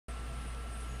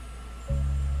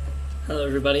Hello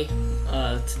everybody,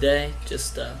 today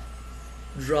just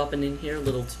dropping in here a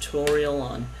little tutorial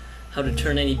on how to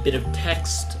turn any bit of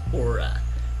text or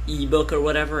ebook or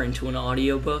whatever into an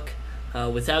audiobook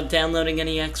without downloading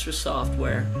any extra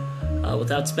software,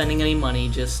 without spending any money.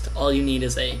 Just all you need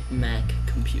is a Mac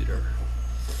computer.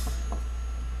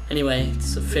 Anyway,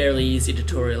 it's a fairly easy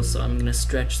tutorial, so I'm gonna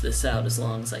stretch this out as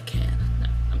long as I can. No,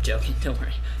 I'm joking, don't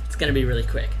worry. It's gonna be really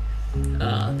quick.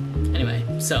 Anyway,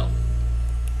 so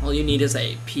all you need is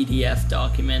a PDF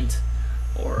document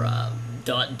or a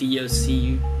 .doc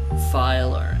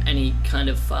file or any kind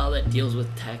of file that deals with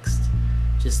text.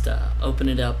 Just open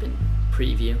it up in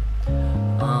Preview.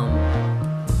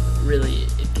 Really,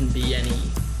 it can be any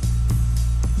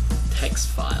text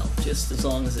file, just as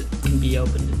long as it can be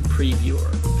opened in Preview or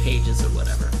Pages or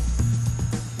whatever.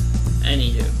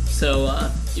 Anywho, so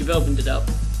you've opened it up.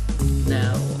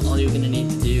 Now, all you're going to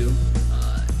need to do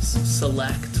is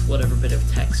select whatever bit of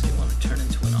text you want to turn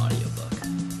into an audiobook.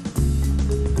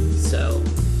 So,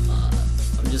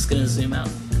 I'm just going to zoom out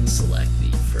and select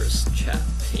the first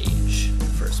page.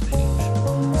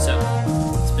 So,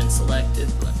 it's been selected.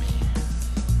 Let me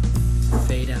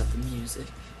fade out the music.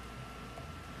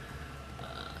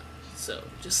 So,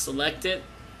 just select it,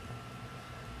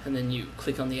 and then you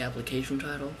click on the application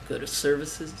title, go to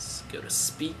Services, go to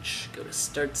Speech, go to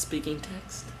Start Speaking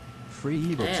Text.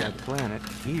 Free ebooks at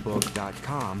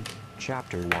planetebook.com,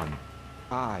 Chapter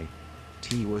 1.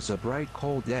 It was a bright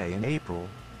cold day in April,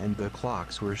 and the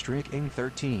clocks were striking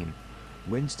 13.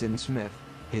 Winston Smith,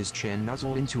 his chin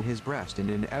nuzzled into his breast in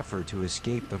an effort to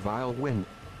escape the vile wind,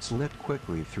 slipped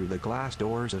quickly through the glass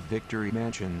doors of Victory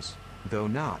Mansions, though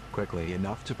not quickly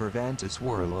enough to prevent a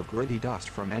swirl of gritty dust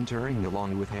from entering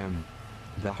along with him.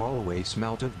 The hallway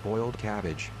smelt of boiled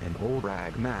cabbage and old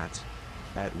rag mats.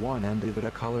 At one end of it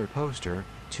a color poster,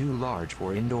 too large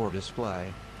for indoor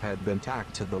display, had been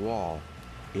tacked to the wall.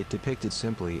 It depicted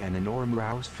simply an enormous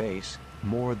rouse face,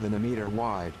 more than a meter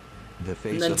wide. The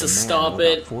face And then of to a man stop about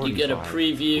it, 45, you get a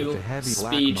preview, with a heavy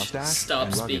black speech, mustache stop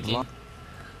and rugged speaking.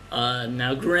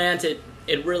 Now granted,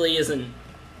 it really isn't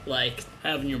like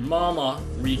having your mama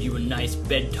read you a nice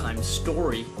bedtime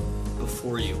story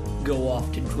before you go off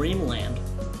to dreamland.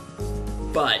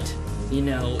 But, you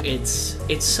know, it's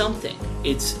something.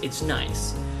 It's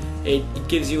nice. It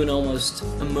gives you an almost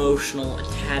emotional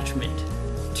attachment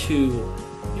to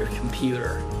your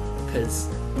computer, because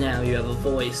now you have a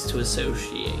voice to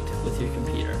associate with your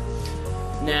computer.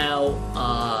 Now,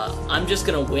 I'm just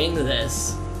gonna wing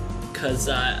this, because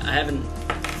I haven't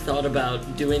thought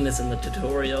about doing this in the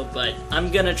tutorial, but I'm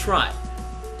gonna try.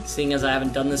 Seeing as I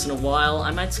haven't done this in a while,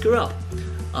 I might screw up.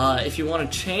 If you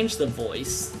want to change the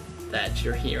voice that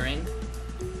you're hearing,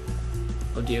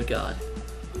 oh dear God.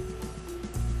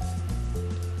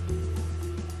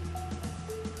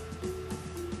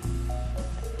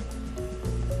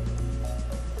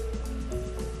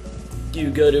 You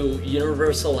go to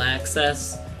Universal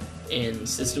Access in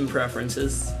System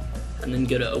Preferences, and then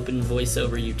go to Open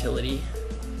VoiceOver Utility.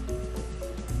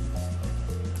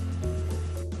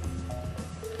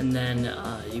 And then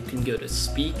you can go to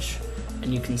Speech,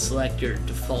 and you can select your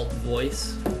default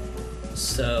voice.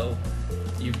 So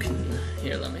you can,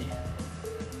 here, let me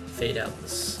fade out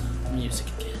this music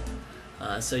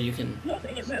again. So you can...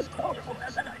 Nothing is as powerful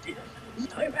as an idea whose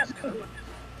time has come.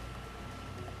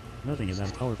 Nothing is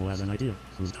as powerful as an idea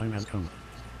whose time has come.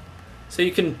 So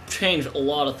you can change a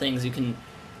lot of things. You can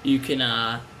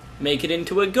make it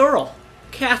into a girl.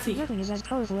 Kathy. Nothing is as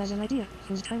powerful as an idea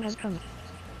whose time has come.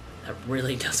 That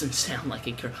really doesn't sound like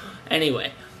a girl.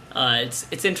 Anyway,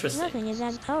 it's interesting. Nothing is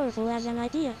as powerful as an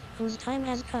idea whose time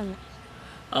has come.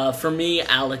 For me,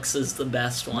 Alex is the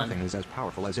best one. Nothing is as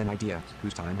powerful as an idea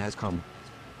whose time has come.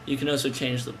 You can also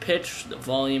change the pitch, the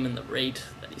volume, and the rate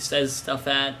that he says stuff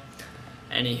at.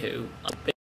 Anywho,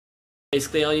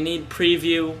 basically all you need: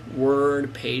 Preview,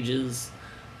 Word, Pages,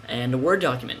 and a Word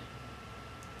document.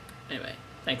 Anyway,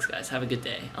 thanks guys, have a good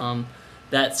day.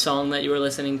 That song that you were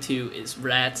listening to is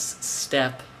Rat's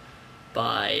Step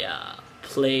by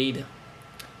Played.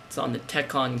 It's on the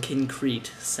Tekkon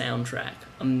Concrete soundtrack.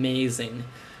 Amazing,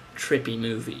 trippy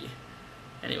movie.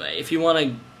 Anyway, if you want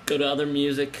to go to other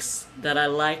musics that I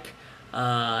like,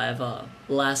 I have a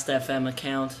Last.fm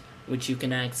account, which you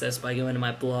can access by going to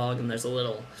my blog, and there's a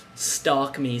little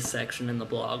Stalk Me section in the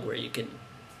blog where you can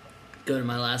go to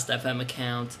my Last.fm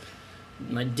account,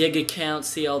 my Dig account,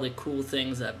 see all the cool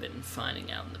things I've been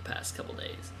finding out in the past couple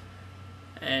days.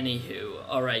 Anywho,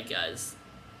 alright guys,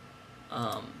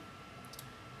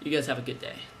 you guys have a good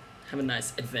day. Have a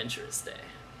nice adventurous day.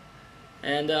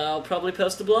 And I'll probably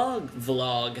post a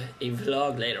vlog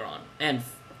later on. And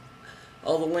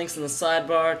all the links in the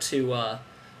sidebar to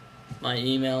my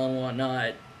email and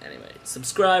whatnot. Anyway,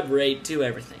 subscribe, rate, do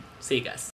everything. See you guys.